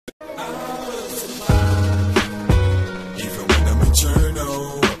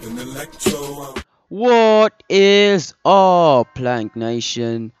What is up, Plank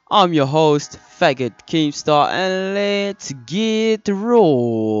Nation? I'm your host, Faggot Keemstar, and let's get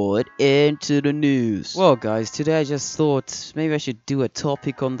rolled into the news. Well, guys, today I just thought maybe I should do a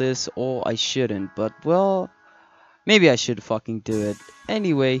topic on this, or I shouldn't, but well, maybe I should fucking do it.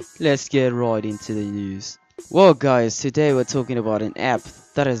 Anyway, let's get right into the news. Well, guys, today we're talking about an app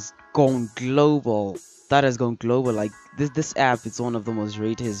that has gone global. Like this app is one of the most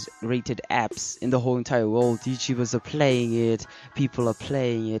rated apps in the whole entire world. YouTubers are playing it, people are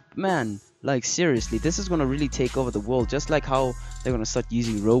playing it. Man, like seriously, this is gonna really take over the world. Just like how they're gonna start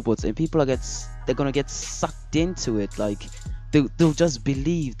using robots, and people they're gonna get sucked into it. Like they'll just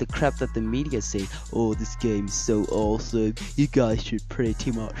believe the crap that the media say. Oh, this game is so awesome, you guys should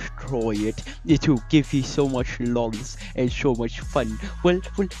pretty much try it. It will give you so much lols and so much fun. Well,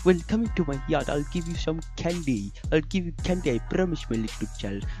 come into my yard, I'll give you some candy. I'll give you candy, I promise, my little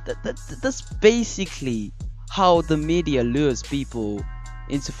child. That's basically how the media lures people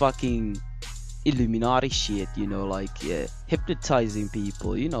into fucking Illuminati shit, you know, like hypnotizing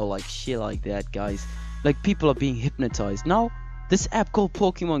people, you know, like shit like that, guys. Like people are being hypnotized. Now, this app called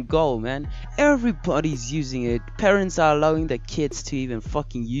Pokemon Go, man, everybody's using it. Parents are allowing their kids to even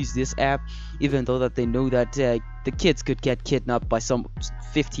fucking use this app, even though that they know that the kids could get kidnapped by some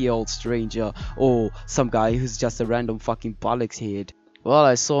 50-year-old stranger or some guy who's just a random fucking bollocks head. Well,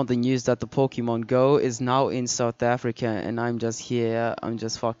 I saw on the news that the Pokemon Go is now in South Africa, and I'm just here, I'm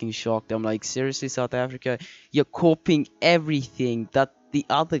just fucking shocked. I'm like, seriously, South Africa, you're copying everything that the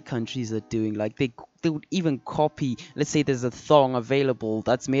other countries are doing. Like they would even copy, let's say there's a thong available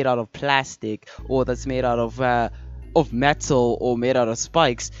that's made out of plastic, or that's made out of metal, or made out of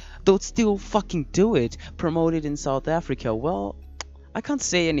spikes. They'll still fucking do it, promote it in South Africa. Well, I can't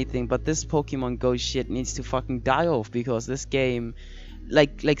say anything, but this Pokemon Go shit needs to fucking die off, because this game,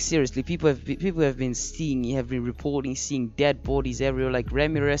 like seriously, people have been reporting seeing dead bodies everywhere. Like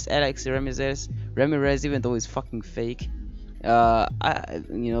Alex Ramirez, even though it's fucking fake.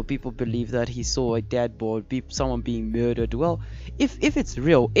 People believe that he saw a dead body, someone being murdered. Well, if it's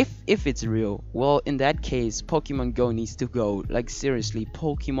real, if it's real, well, in that case, Pokemon Go needs to go. Like seriously,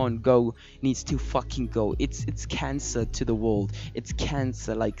 Pokemon Go needs to fucking go. It's cancer to the world. It's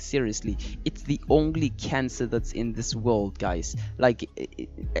cancer. Like seriously, it's the only cancer that's in this world, guys. Like,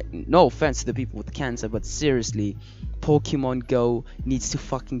 no offense to the people with cancer, but seriously, Pokemon Go needs to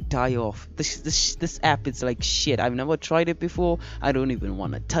fucking die off. This app is like shit. I've never tried it before. I don't even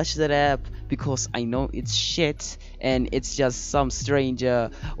want to touch that app because I know it's shit and it's just some stranger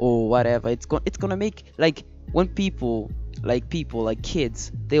or whatever. It's gonna make, like, when people like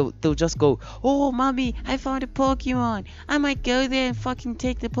kids, they'll just go, oh mommy, I found a Pokemon, I might go there and fucking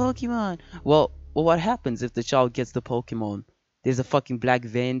take the Pokemon. Well, what happens if the child gets the Pokemon? There's a fucking black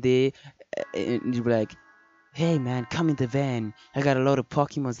van there, and you're like, hey man, come in the van, I got a lot of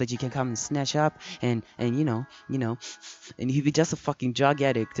Pokemons that you can come and snatch up, and you know, and he'd be just a fucking drug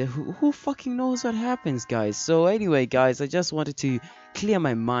addict. Who fucking knows what happens, guys? So anyway, guys, I just wanted to clear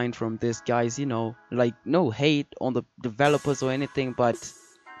my mind from this, guys. You know, like, no hate on the developers or anything, but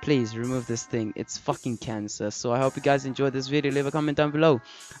please remove this thing. It's fucking cancer. So I hope you guys enjoyed this video. Leave a comment down below.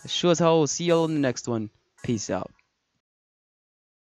 Sure as hell, see y'all in the next one. Peace out.